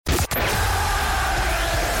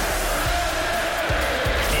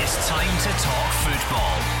time to talk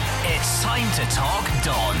football. It's time to talk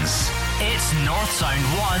Dons. It's North Sound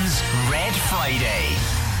 1's Red Friday.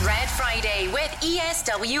 Red Friday with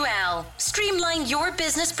ESWL. Streamline your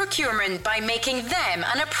business procurement by making them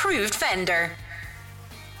an approved vendor.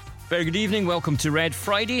 Very good evening, welcome to Red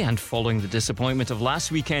Friday. And following the disappointment of last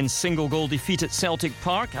weekend's single goal defeat at Celtic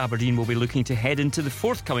Park, Aberdeen will be looking to head into the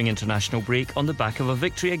forthcoming international break on the back of a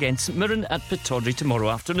victory against St Mirren at Pittodrie tomorrow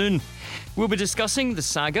afternoon. We'll be discussing the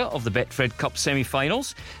saga of the Betfred Cup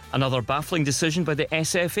semi-finals, another baffling decision by the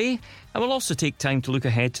SFA, and we'll also take time to look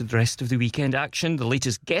ahead to the rest of the weekend action, the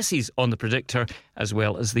latest guesses on the predictor, as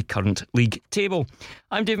well as the current league table.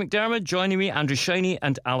 I'm Dave McDermott, joining me Andrew Shiney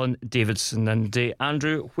and Alan Davidson. And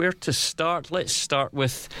Andrew, where to start? Let's start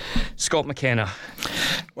with Scott McKenna.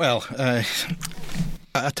 Well, at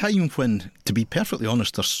a time when, to be perfectly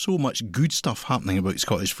honest, there's so much good stuff happening about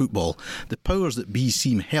Scottish football, the powers that be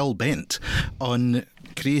seem hell-bent on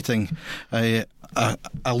creating a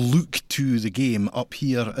look to the game up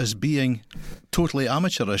here as being totally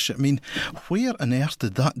amateurish. I mean, where on earth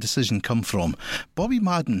did that decision come from? Bobby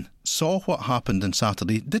Madden saw what happened on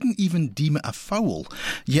Saturday, didn't even deem it a foul,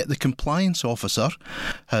 yet the compliance officer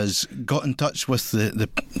has got in touch with the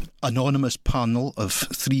anonymous panel of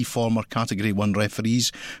 3 former Category 1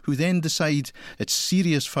 referees, who then decide it's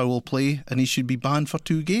serious foul play and he should be banned for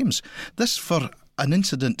 2 games. This for an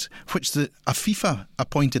incident which a FIFA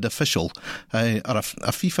appointed official or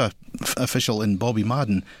a FIFA official in Bobby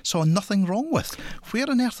Madden saw nothing wrong with. Where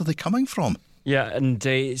on earth are they coming from? Yeah, and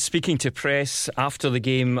speaking to press after the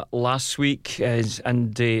game last week, I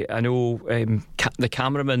know the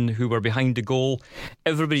cameramen who were behind the goal,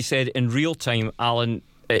 everybody said in real time, Alan,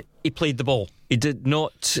 he played the ball. He did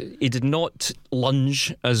not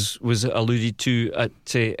lunge, as was alluded to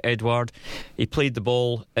at Edouard. He played the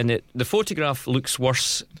ball, and the photograph looks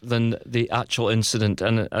worse than the actual incident.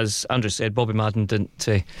 And as Andrew said, Bobby Madden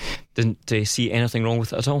didn't see anything wrong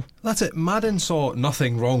with it at all. That's it. Madden saw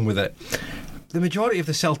nothing wrong with it. The majority of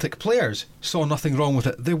the Celtic players saw nothing wrong with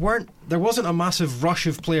it. There wasn't a massive rush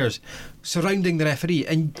of players surrounding the referee,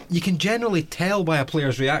 and you can generally tell by a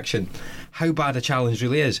player's reaction how bad a challenge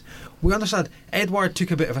really is. We understand Edouard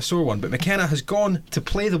took a bit of a sore one, but McKenna has gone to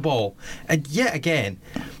play the ball, and yet again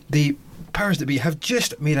the powers that be have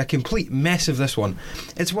just made a complete mess of this one.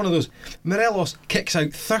 It's one of those, Morelos kicks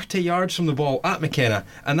out 30 yards from the ball at McKenna,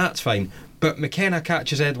 and that's fine, but McKenna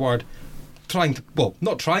catches Edouard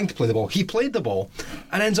not trying to play the ball. He played the ball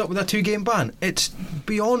and ends up with a 2-game ban. It's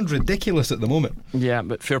beyond ridiculous at the moment. Yeah,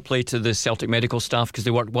 but fair play to the Celtic medical staff, because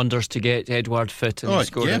they worked wonders to get Edouard fit, and he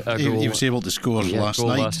scored a goal. He was able to score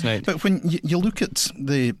last night. But when you look at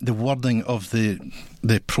the wording of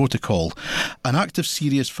the protocol, an act of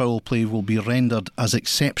serious foul play will be rendered as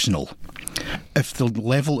exceptional if the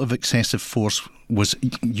level of excessive force was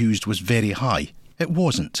very high. It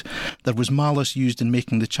wasn't. There was malice used in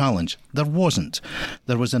making the challenge. There wasn't.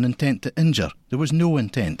 There was an intent to injure. There was no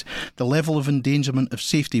intent. The level of endangerment of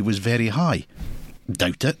safety was very high.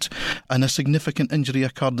 Doubt it. And a significant injury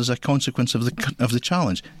occurred as a consequence of the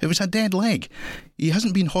challenge. It was a dead leg. He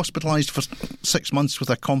hasn't been hospitalised for 6 months with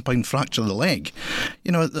a compound fracture of the leg.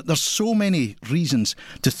 You know, there's so many reasons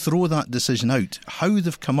to throw that decision out. How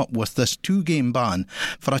they've come up with this 2-game ban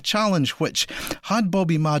for a challenge which, had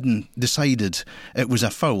Bobby Madden decided it was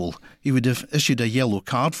a foul, he would have issued a yellow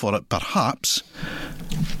card for it, perhaps.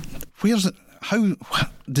 How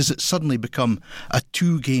does it suddenly become a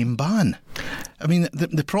 2-game ban? I mean,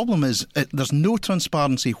 the problem is there's no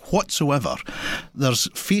transparency whatsoever. There's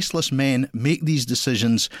faceless men make these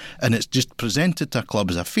decisions, and it's just presented to a club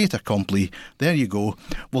as a fait accompli. There you go.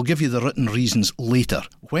 We'll give you the written reasons later.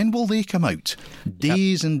 When will they come out?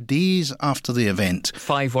 Days and days after the event.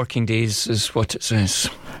 5 working days is what it says.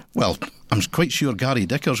 Well, I'm quite sure Gary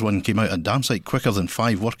Dicker's one came out a damn sight quicker than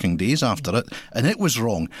 5 working days after it, and it was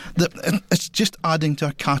wrong. It's just adding to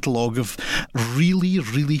a catalogue of really,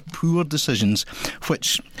 really poor decisions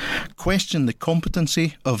which question the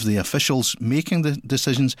competency of the officials making the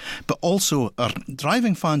decisions, but also are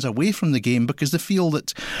driving fans away from the game because they feel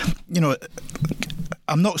that, you know,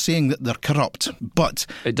 I'm not saying that they're corrupt, but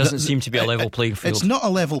it doesn't seem to be a level playing field. It's not a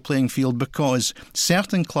level playing field because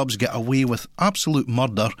certain clubs get away with absolute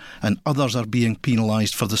murder and others are being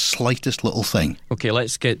penalised for the slightest little thing. OK,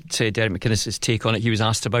 let's get Derek McInnes' take on it. He was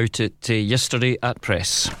asked about it yesterday at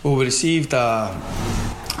press. Well, we received a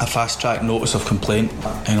fast track notice of complaint.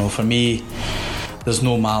 You know, for me, there's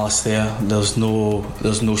no malice there. There's no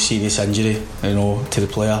serious injury, you know, to the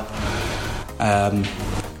player.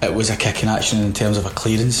 It was a kicking action in terms of a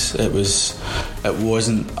clearance. It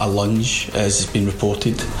wasn't a lunge as has been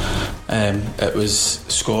reported. It was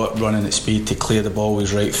Scott running at speed to clear the ball with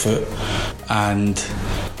his right foot, and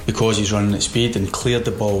because he's running at speed and cleared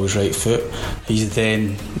the ball with his right foot, he's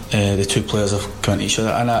then the two players have come to each other,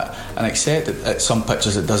 and I accept that at some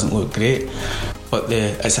pictures it doesn't look great, but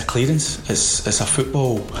it's a clearance, it's a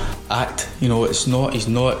football act, it's not, he's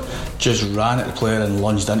not just ran at the player and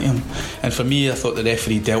lunged into him. And for me, I thought the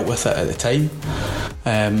referee dealt with it at the time,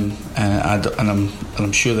 and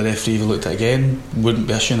I'm sure the referee, if he looked at it again, wouldn't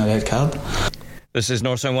be issuing a red card. This is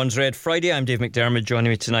North Sound 1's Red Friday. I'm Dave McDermott. Joining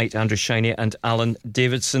me tonight, Andrew Shiney and Alan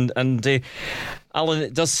Davidson. And Alan,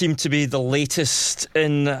 it does seem to be the latest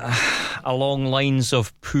in a long lines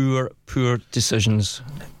of poor decisions.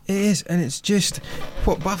 It is, and it's just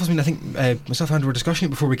what baffles me. And I think myself and Andrew were discussing it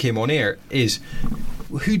before we came on air. Is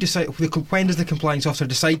when does the compliance officer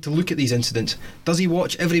decide to look at these incidents? Does he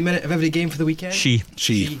watch every minute of every game for the weekend? She.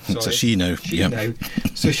 It's a she now. Now.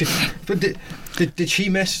 So but did she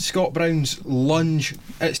miss Scott Brown's lunge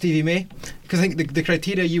at Stevie May? Because I think the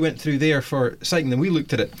criteria you went through there for citing them, we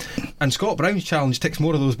looked at it, and Scott Brown's challenge ticks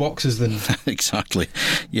more of those boxes than exactly.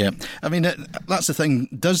 Yeah, I mean that's the thing.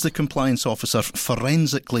 Does the compliance officer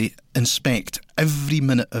forensically inspect every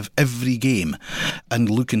minute of every game and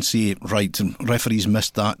look and say, right, referees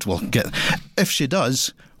missed that? Well, if she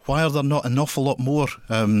does, why are there not an awful lot more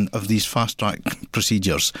of these fast track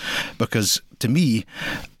procedures? Because to me,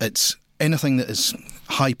 it's anything that is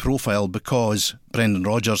high profile because Brendan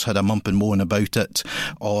Rodgers had a mump and moan about it,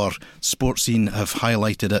 or Sportscene have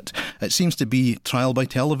highlighted it. It seems to be trial by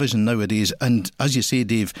television nowadays, and as you say,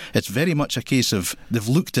 Dave, it's very much a case of they've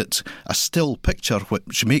looked at a still picture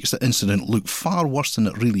which makes the incident look far worse than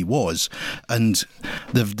it really was, and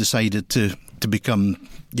they've decided to become,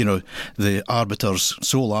 the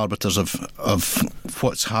sole arbiters of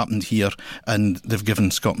what's happened here, and they've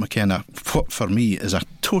given Scott McKenna what for me is a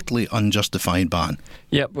totally unjustified ban.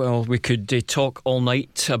 Yep, well, we could talk all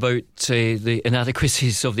night about the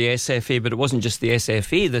inadequacies of the SFA, but it wasn't just the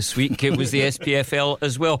SFA this week, it was the SPFL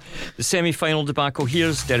as well. The semi-final debacle.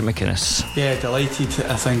 Here's Derek McInnes. Yeah, delighted.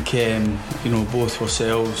 I think both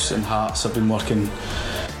ourselves and Hearts have been working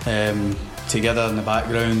together in the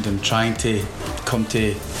background and trying to come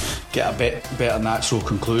to get a better natural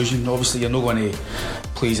conclusion. Obviously you're not going to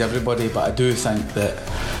please everybody, but I do think that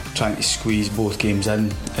trying to squeeze both games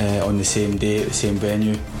in on the same day at the same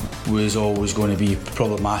venue was always going to be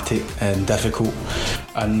problematic and difficult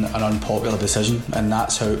and an unpopular decision, and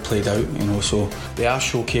that's how it played out. So they are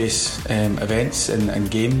showcase events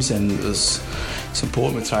and games, and it's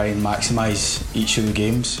important to try and maximise each of the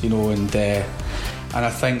games, and I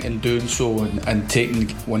think in doing so and taking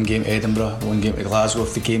one game to Edinburgh, one game to Glasgow,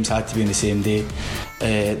 if the games had to be on the same day,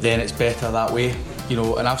 then it's better that way.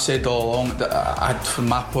 And I've said all along that from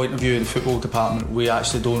my point of view in the football department, we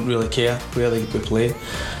actually don't really care where we play.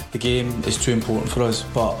 The game is too important for us,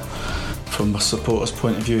 but from a supporter's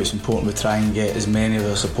point of view, it's important we try and get as many of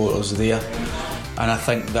our supporters there. And I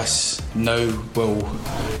think this now will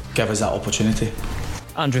give us that opportunity.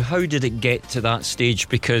 Andrew, how did it get to that stage?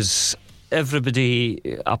 Because everybody,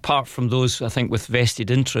 apart from those I think with vested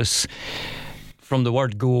interests, from the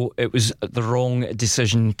word go, it was the wrong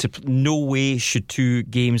decision. No way should two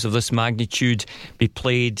games of this magnitude be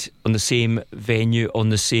played on the same venue on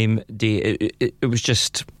the same day. It was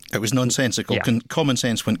just... It was nonsensical. Yeah. Common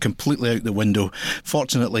sense went completely out the window.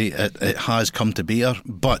 Fortunately, it has come to bear,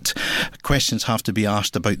 but questions have to be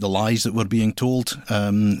asked about the lies that were being told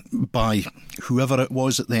by whoever it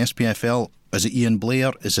was at the SPFL. Is it Ian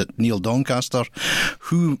Blair? Is it Neil Doncaster?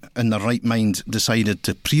 Who in their right mind decided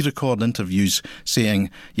to pre-record interviews saying,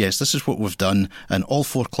 yes, this is what we've done, and all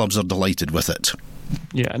four clubs are delighted with it?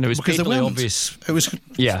 Yeah, and it was patently obvious. It was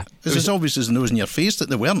as obvious as the nose in your face that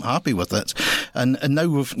they weren't happy with it. And now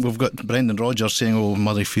we've got Brendan Rodgers saying,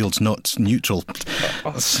 Murrayfield's not neutral.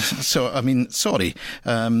 So, I mean, sorry.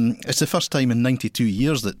 It's the first time in 92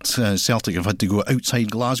 years that Celtic have had to go outside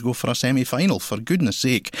Glasgow for a semi-final, for goodness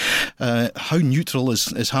sake. How neutral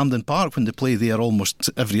is Hampden Park when they play there almost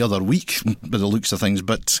every other week, by the looks of things?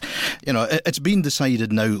 But, it's been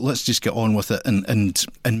decided now, let's just get on with it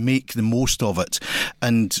and make the most of it.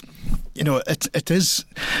 And it is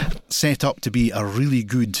set up to be a really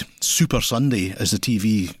good Super Sunday, as the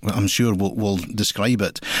TV I'm sure will describe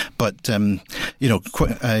it, but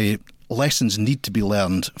lessons need to be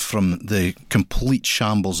learned from the complete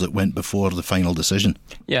shambles that went before the final decision.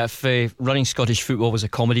 Yeah, if Running Scottish Football was a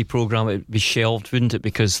comedy programme, it would be shelved, wouldn't it?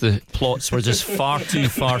 Because the plots were just far too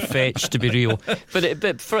far-fetched to be real.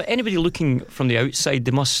 But for anybody looking from the outside,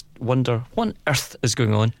 they must wonder what on earth is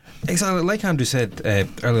going on. Exactly, like Andrew said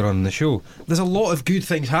earlier on in the show, there's a lot of good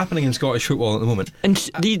things happening in Scottish football at the moment. And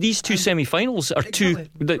these two semi-finals are two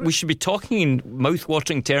that we should be talking in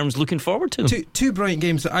mouth-watering terms, looking forward to them. Two brilliant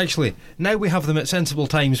games that actually, now we have them at sensible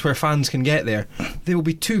times where fans can get there. There will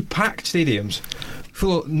be two packed stadiums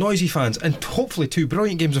full of noisy fans and hopefully two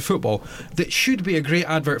brilliant games of football that should be a great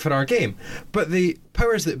advert for our game. But the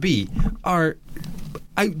powers that be are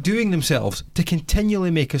outdoing themselves to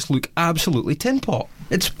continually make us look absolutely tin pot.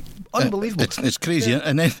 It's unbelievable. It's crazy.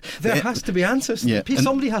 And then there has to be answers. Yeah,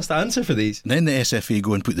 somebody has to answer for these. Then the SFA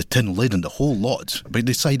go and put the tin lid on the whole lot by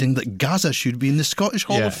deciding that Gaza should be in the Scottish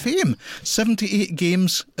Hall of Fame. 78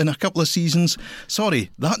 games in a couple of seasons.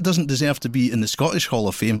 Sorry, that doesn't deserve to be in the Scottish Hall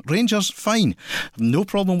of Fame. Rangers, fine. No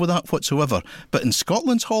problem with that whatsoever. But in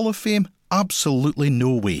Scotland's Hall of Fame, absolutely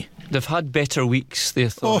no way. They've had better weeks, the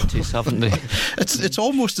authorities, haven't they? It's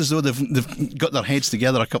almost as though they've got their heads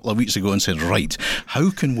together a couple of weeks ago and said, right, how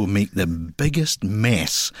can we make the biggest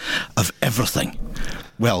mess of everything?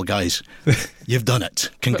 Well, guys, you've done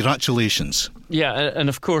it. Congratulations. Yeah, and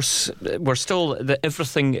of course, we're still,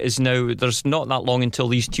 everything is now, there's not that long until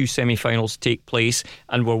these two semi-finals take place,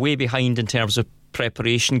 and we're way behind in terms of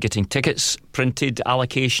preparation, getting tickets printed,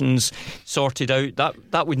 allocations sorted out.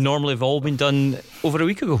 That would normally have all been done over a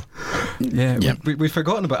week ago. Yeah. We've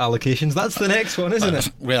forgotten about allocations. That's the next one, isn't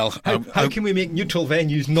it? Well, how can we make neutral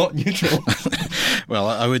venues not neutral? Well,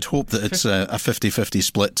 I would hope that it's a 50-50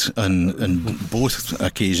 split on both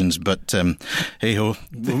occasions, but hey ho,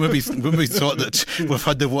 when we thought that we've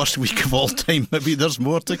had the worst week of all time, maybe there's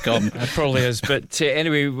more to come. It probably is, but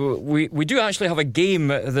anyway, we do actually have a game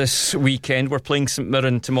this weekend. We're playing St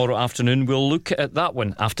Mirren tomorrow afternoon. We'll look at that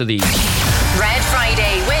one after these. Red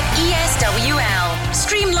Friday with ESWL.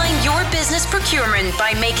 Streamline your business procurement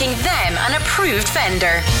by making them an approved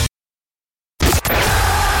vendor.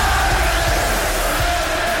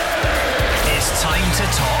 It's time to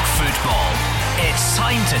talk football. It's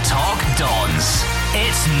time to talk Dons.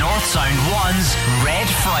 It's North Sound 1's Red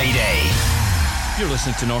Friday. You're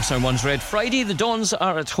listening to North Sound 1's Red Friday. The Dons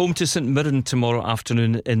are at home to St Mirren tomorrow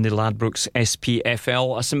afternoon in the Ladbrokes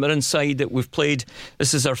SPFL. A St Mirren side that we've played.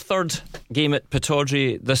 This is our third game at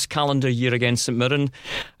Pittodrie this calendar year against St Mirren.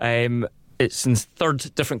 It's in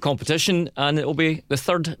third different competition, and it'll be the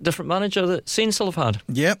third different manager that Saints will have had.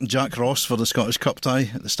 Yeah, Jack Ross for the Scottish Cup tie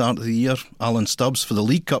at the start of the year, Alan Stubbs for the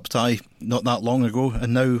League Cup tie not that long ago,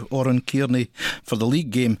 and now Oran Kearney for the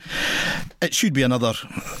league game. It should be another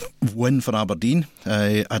win for Aberdeen.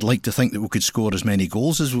 I'd like to think that we could score as many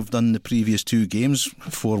goals as we've done in the previous two games,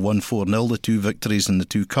 4-1, 4-0, the two victories in the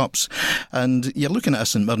two cups. And you're looking at a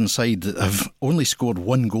St Mirren side that have only scored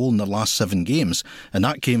one goal in their last 7 games, and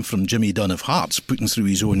that came from Jimmy Dunn of Hearts putting through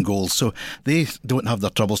his own goals, so they don't have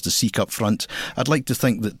their troubles to seek up front. I'd like to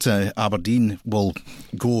think that Aberdeen will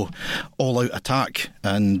go all out attack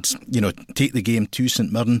and, take the game to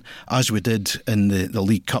St Mirren, as we did in the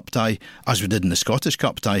League Cup tie, as we did in the Scottish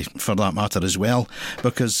Cup tie for that matter as well,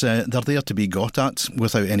 because they're there to be got at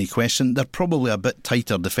without any question. They're probably a bit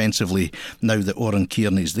tighter defensively now that Oran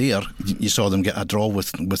Kearney's there. You saw them get a draw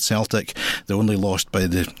with Celtic. They only lost by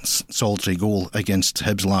the solitary goal against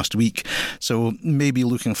Hibs last week, so maybe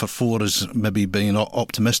looking for 4 is maybe being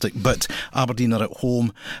optimistic. But Aberdeen are at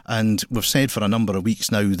home, and we've said for a number of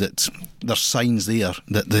weeks now that there's signs there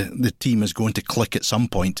that the team is going to click at some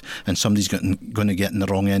point, and somebody's going to get in the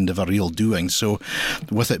wrong end of a real doing. So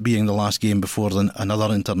with it being the last game before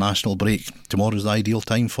another international break, tomorrow's the ideal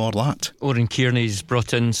time for that. Oran Kearney's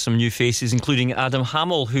brought in some new faces, including Adam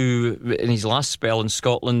Hamill, who in his last spell in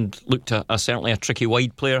Scotland looked certainly a tricky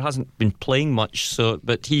wide player. Hasn't been playing much,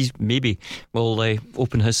 but he maybe will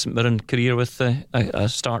open his St Mirren career with a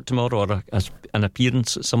start tomorrow, or an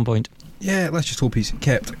appearance at some point. Yeah, let's just hope he's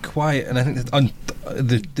kept quiet. And I think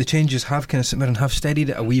that the changes have kind of St Mirren have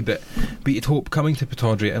steadied it a wee bit. But you'd hope coming to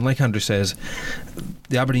Pittodrie, and like Andrew says,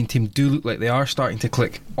 the Aberdeen team do look like they are starting to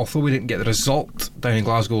click. Although we didn't get the result down in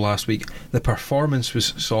Glasgow last week, the performance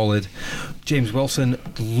was solid. James Wilson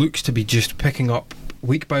looks to be just picking up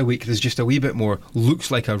week by week. There's just a wee bit more. Looks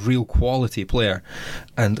like a real quality player,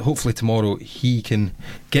 and hopefully tomorrow he can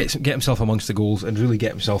get himself amongst the goals and really get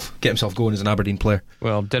himself going as an Aberdeen player.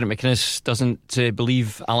 Well, Derek McInnes doesn't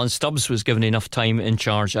believe Alan Stubbs was given enough time in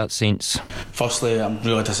charge at Saints. Firstly, I'm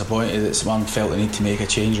really disappointed that someone felt the need to make a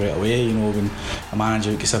change right away. When a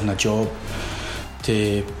manager gets given a job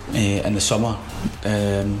in the summer,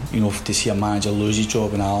 to see a manager lose his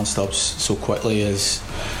job in Alan Stubbs so quickly is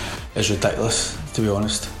ridiculous, to be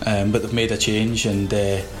honest. But they've made a change, and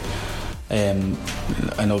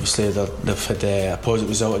obviously they've had a positive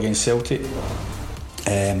result against Celtic.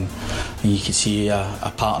 And you could see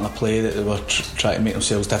a partner play that they were trying to make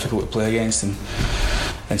themselves difficult to play against, and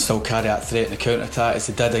still carry that threat in the counter-attack as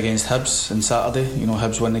they did against Hibs on Saturday.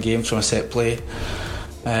 Hibs won the game from a set play,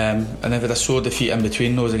 and they've had a sore defeat in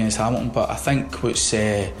between those against Hamilton. But I think I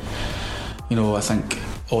think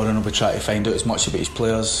Oran will be trying to find out as much about his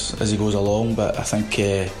players as he goes along, but I think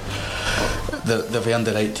they've earned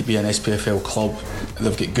the right to be an SPFL club.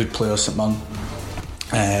 They've got good players, St Mirren.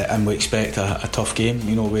 And we expect a tough game.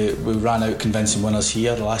 We ran out convincing winners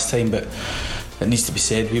here the last time, but it needs to be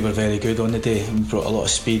said, we were very good on the day. We brought a lot of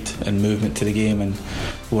speed and movement to the game, and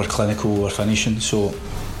we were clinical, we were finishing, so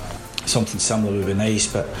something similar would be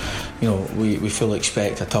nice. But we fully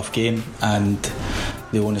expect a tough game, and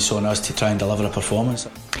they only saw on us to try and deliver a performance.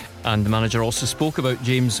 And the manager also spoke about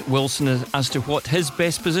James Wilson as to what his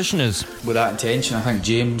best position is. With that intention, I think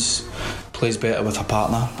James plays better with a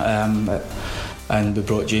partner, and we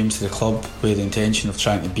brought James to the club with the intention of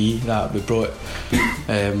trying to be that. We brought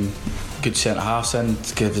good centre halves in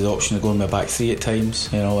to give the option of going with a back three at times,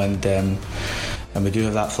 and we do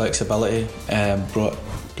have that flexibility. Brought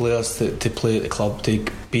players to play at the club to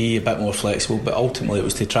be a bit more flexible, but ultimately it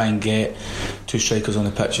was to try and get two strikers on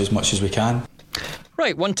the pitch as much as we can.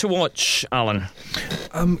 Right, one to watch, Alan.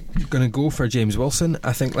 I'm going to go for James Wilson.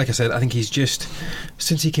 I think, like I said, he's just,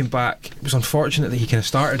 since he came back, it was unfortunate that he kind of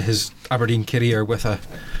started his Aberdeen career with a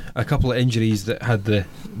couple of injuries that had the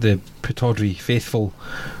Pittodrie faithful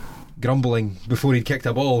grumbling before he'd kicked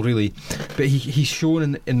a ball, really. But he's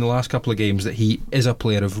shown in the last couple of games that he is a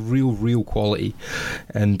player of real quality,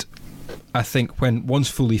 and I think when once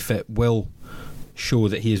fully fit will show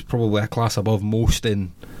that he is probably a class above most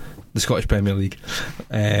in the Scottish Premier League.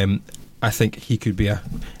 I think he could be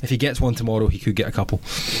if he gets one tomorrow, he could get a couple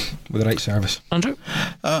with the right service. Andrew?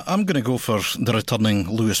 I'm going to go for the returning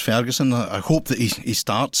Lewis Ferguson. I hope that he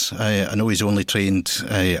starts. I know he's only trained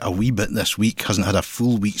a wee bit this week, hasn't had a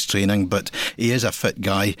full week's training, but he is a fit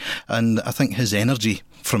guy, and I think his energy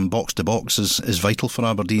from box to box is vital for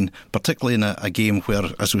Aberdeen, particularly in a game where,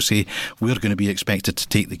 as we say, we're going to be expected to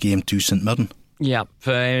take the game to St Mirren. Yeah,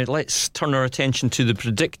 let's turn our attention to the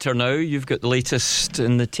predictor now. You've got the latest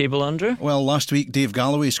in the table, Andrew. Well, last week Dave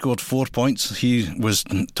Galloway scored 4 points. He was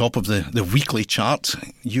top of the weekly chart.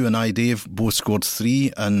 You and I, Dave, both scored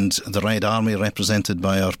 3, and the Red Army, represented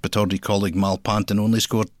by our Pittodrie colleague Mal Panton, only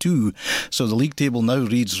scored 2. So the league table now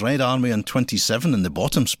reads Red Army on 27 in the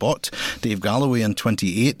bottom spot, Dave Galloway on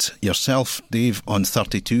 28, yourself, Dave, on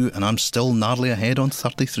 32, and I'm still narrowly ahead on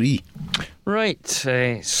 33. Right,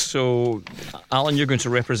 so Alan, you're going to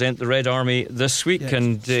represent the Red Army this week,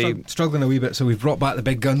 and struggling a wee bit, so we've brought back the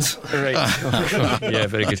big guns. Right, yeah,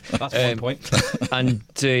 very good. That's 1 point. And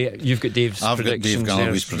you've got Dave's I've predictions. I've got Dave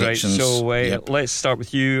Galloway's predictions. Right, so yep. Let's start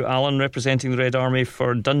with you, Alan, representing the Red Army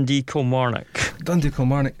for Dundee Kilmarnock.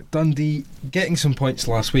 Dundee getting some points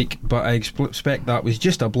last week, but I expect that was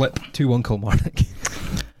just a blip. 2-1 Kilmarnock.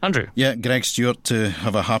 Andrew? Yeah, Greg Stewart to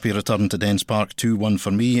have a happy return to Dens Park. 2-1 for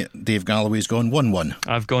me. Dave Galloway's gone 1-1.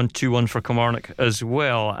 I've gone 2-1 for Kilmarnock as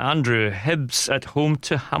well. Andrew, Hibs at home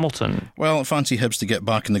to Hamilton. Well, fancy Hibs to get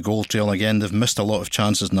back in the goal trail again. They've missed a lot of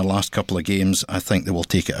chances in their last couple of games. I think they will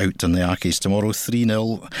take it out on the Accies tomorrow.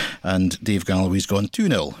 3-0, and Dave Galloway's gone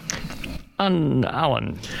 2-0. And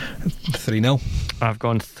Alan? 3-0. I've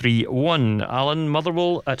gone 3-1. Alan,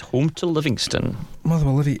 Motherwell at home to Livingston.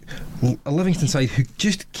 Motherwell, a Livingston side who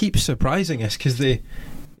just keeps surprising us, because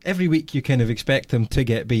every week you kind of expect them to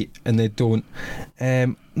get beat and they don't.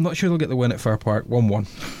 I'm not sure they'll get the win at Fir Park. 1-1.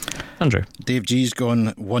 Andrew? Dave G's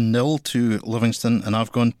gone 1-0 to Livingston, and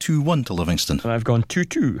I've gone 2-1 to Livingston. And I've gone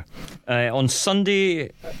 2-2. On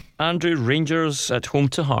Sunday, Andrew, Rangers at home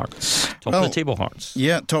to Hearts. Top of the table Hearts.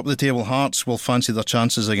 Yeah, top of the table Hearts will fancy their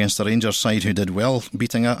chances against the Rangers side, who did well,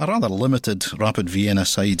 beating a rather limited Rapid Vienna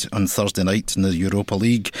side on Thursday night in the Europa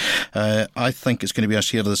League. I think it's going to be a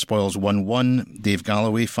share of the spoils. 1-1. Dave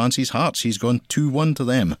Galloway fancies Hearts. He's gone 2-1 to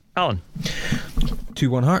them. Alan?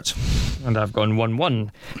 2-1 Hearts. And I've gone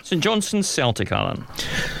 1-1. St Johnstone Celtic, Alan.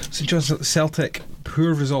 St Johnstone Celtic,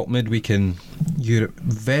 poor result midweek in Europe.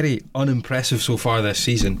 Very unimpressive so far this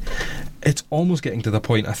season. It's almost getting to the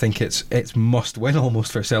point, I think it's must win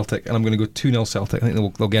almost for Celtic, and I'm going to go 2-0 Celtic. I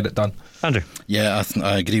think they'll get it done. Andrew? Yeah,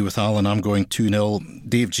 I agree with Alan. I'm going 2-0.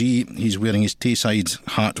 Dave G, he's wearing his Tayside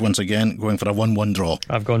hat once again, going for a 1-1 draw.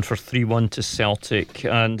 I've gone for 3-1 to Celtic.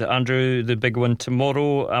 And Andrew, the big one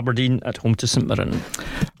tomorrow, Aberdeen at home to St Mirren.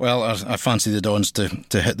 Well, I fancy the Dons to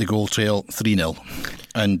hit the goal trail. 3-0.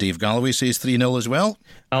 And Dave Galloway says 3-0 as well.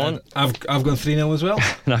 Alan? I've gone 3-0 as well.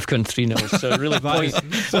 And I've gone 3-0. So really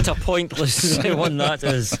what a pointless one that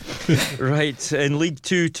is. Right, in League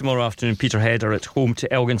 2 tomorrow afternoon, Peterhead are at home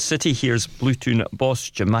to Elgin City. Here's Bluetoon boss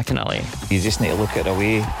Jim McInally. You just need to look at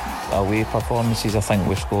away performances. I think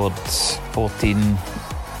we've scored 14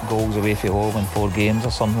 goals away from home in 4 games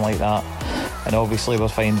or something like that, and obviously we're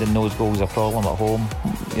finding those goals a problem at home,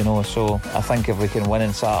 so I think if we can win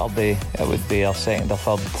on Saturday, it would be our second or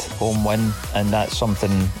third home win, and that's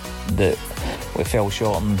something that we fell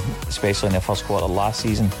short on, especially in the first quarter last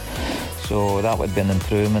season. So that would be an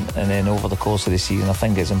improvement, and then over the course of the season I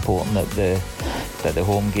think it's important that the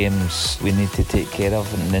home games we need to take care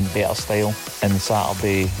of and in better style. And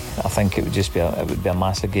Saturday I think it would be a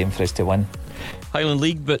massive game for us to win. Highland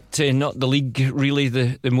League, but not the league really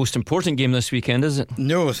the most important game this weekend, is it?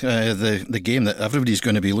 No, the game that everybody's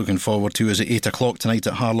going to be looking forward to is at 8 o'clock tonight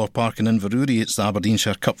at Harlow Park in Inverurie. It's the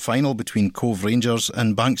Aberdeenshire Cup final between Cove Rangers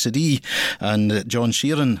and Bankside, and John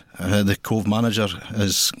Sheeran, the Cove manager,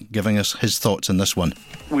 is giving us his thoughts on this one.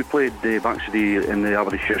 We played Bankside in the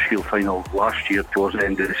Aberdeenshire Shield final last year towards the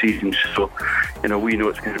end of the season, so we know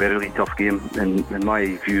it's going to be a really tough game. In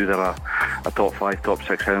my view, they're a top 5, top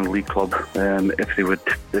 6 Highland League club if they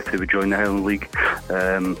would join the Highland League.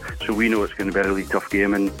 So we know it's going to be a really tough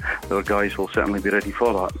game, and our guys will certainly be ready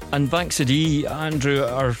for that. And Bankside, Andrew,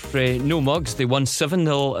 are no mugs. They won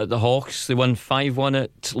 7-0 at the Hawks. They won 5-1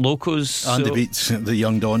 at Locos. And they beat the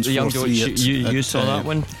Young Dons 4-3. You saw that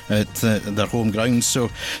one? At their home ground. So,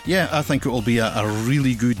 yeah, I think it will be a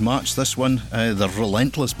really good match, this one. They're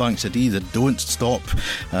relentless, Bankside. They don't stop.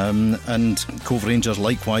 And Cove Rangers,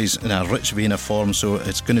 likewise, in a rich vein of form. So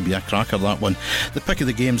it's going to be a cracker, that one. The pick of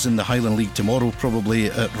the games in the Highland League tomorrow, probably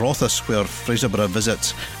at Rothes, where Fraserburgh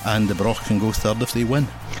visits, and the Broch can go third if they win.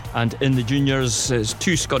 And in the juniors, it's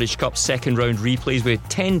 2 Scottish Cup second round replays with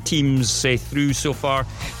 10 teams through so far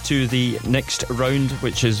to the next round,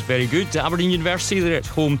 which is very good. Aberdeen University, they're at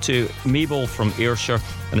home to Maybole from Ayrshire,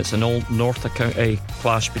 and it's an all north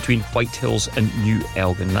clash between Whitehills and New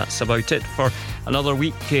Elgin. That's about it for another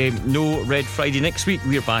week. No Red Friday next week.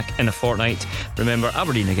 We're back in a fortnight. Remember,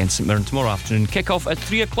 Aberdeen against St Mirren tomorrow afternoon. Kick off at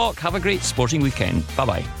 3 o'clock. Have a great sporting weekend. Bye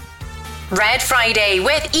bye. Red Friday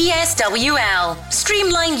with ESWL.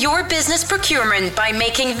 Streamline your business procurement by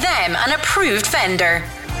making them an approved vendor.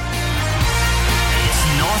 It's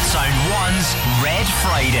North Sound 1's Red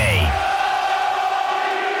Friday.